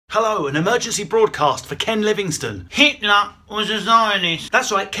Hello, an emergency broadcast for Ken Livingstone. Hitler was a Zionist. That's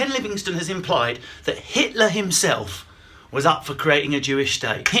right, Ken Livingstone has implied that Hitler himself was up for creating a Jewish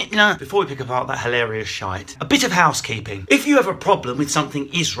state. Hitler, before we pick apart that hilarious shite, a bit of housekeeping. If you have a problem with something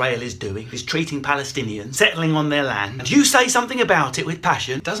Israel is doing, is treating Palestinians, settling on their land, and you say something about it with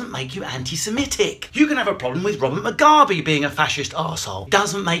passion, it doesn't make you anti-Semitic. You can have a problem with Robert Mugabe being a fascist arsehole. It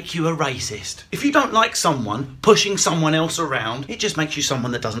doesn't make you a racist. If you don't like someone pushing someone else around, it just makes you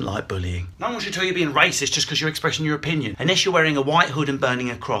someone that doesn't like bullying. No one should tell you being racist just because you're expressing your opinion, unless you're wearing a white hood and burning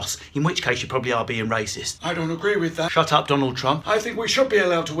a cross, in which case you probably are being racist. I don't agree with that. Shut up, Donald Trump. I think we should be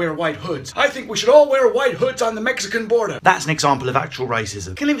allowed to wear white hoods. I think we should all wear white hoods on the Mexican border. That's an example of actual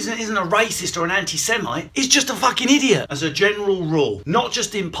racism. Ken Livingstone isn't a racist or an anti-Semite. He's just a fucking idiot. As a general rule, not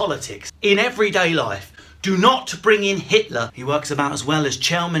just in politics, in everyday life, do not bring in Hitler. He works about as well as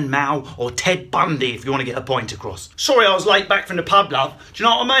Chairman Mao or Ted Bundy, if you want to get a point across. Sorry I was late back from the pub, love. Do you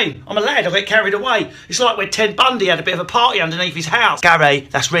know what I mean? I'm a lad, I get carried away. It's like when Ted Bundy had a bit of a party underneath his house. Gary,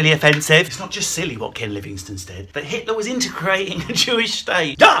 that's really offensive. It's not just silly what Ken Livingstone said, but Hitler was into creating a Jewish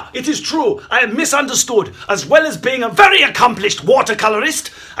state. Yeah, it is true. I am misunderstood. As well as being a very accomplished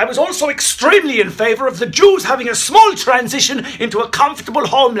watercolourist, I was also extremely in favour of the Jews having a small transition into a comfortable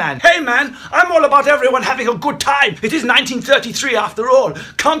homeland. Hey man, I'm all about everyone having a good time. It is 1933 after all.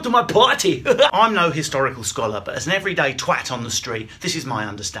 Come to my party. I'm no historical scholar, but as an everyday twat on the street, this is my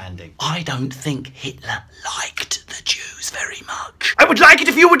understanding. I don't think Hitler liked the Jews very much. I would like it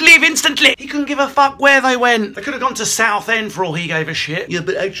if you would leave instantly. He couldn't give a fuck where they went. They could have gone to Southend for all he gave a shit. Yeah,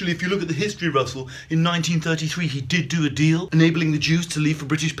 but actually, if you look at the history, Russell, in 1933 he did do a deal enabling the Jews to leave for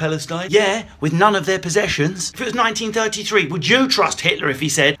British Palestine. Yeah, with none of their possessions. If it was 1933, would you trust Hitler if he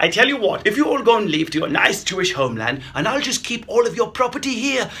said, I tell you what, if you all go and leave to your nice Jewish homeland, and I'll just keep all of your property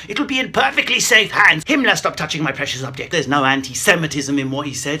here. It'll be in perfectly safe hands. Himmler, stop touching my precious object. There's no anti-Semitism in what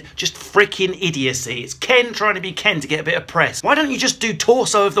he said, just freaking idiocy. It's Ken trying to be Ken to get a bit of press. Why don't you just do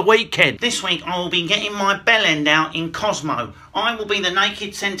torso of the week, Ken? This week I will be getting my bell end out in Cosmo. I will be the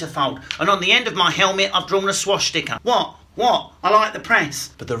naked centrefold, and on the end of my helmet I've drawn a swastika. What? What? I like the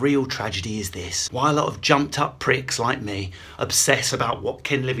press. But the real tragedy is this. Why a lot of jumped up pricks like me obsess about what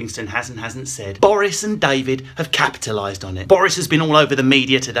Ken Livingstone has and hasn't said, Boris and David have capitalised on it. Boris has been all over the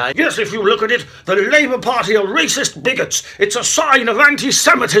media today. Yes, if you look at it, the Labour Party are racist bigots. It's a sign of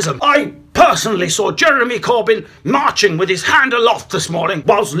anti-Semitism. I personally saw Jeremy Corbyn marching with his hand aloft this morning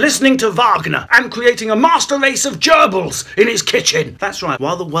whilst listening to Wagner and creating a master race of gerbils in his kitchen. That's right,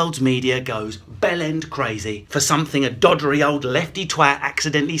 while the world's media goes bell-end crazy for something a doddery old lefty twat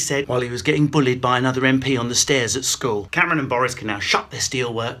accidentally said while he was getting bullied by another MP on the stairs at school. Cameron and Boris can now shut their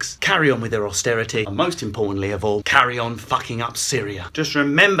steelworks, carry on with their austerity, and most importantly of all, carry on fucking up Syria. Just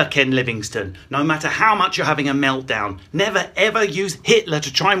remember, Ken Livingstone, no matter how much you're having a meltdown, never ever use Hitler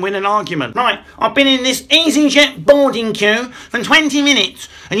to try and win an argument. Right, I've been in this EasyJet boarding queue for 20 minutes,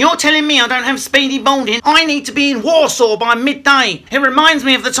 and you're telling me I don't have speedy boarding? I need to be in Warsaw by midday. It reminds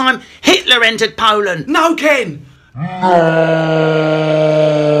me of the time Hitler entered Poland. No, Ken.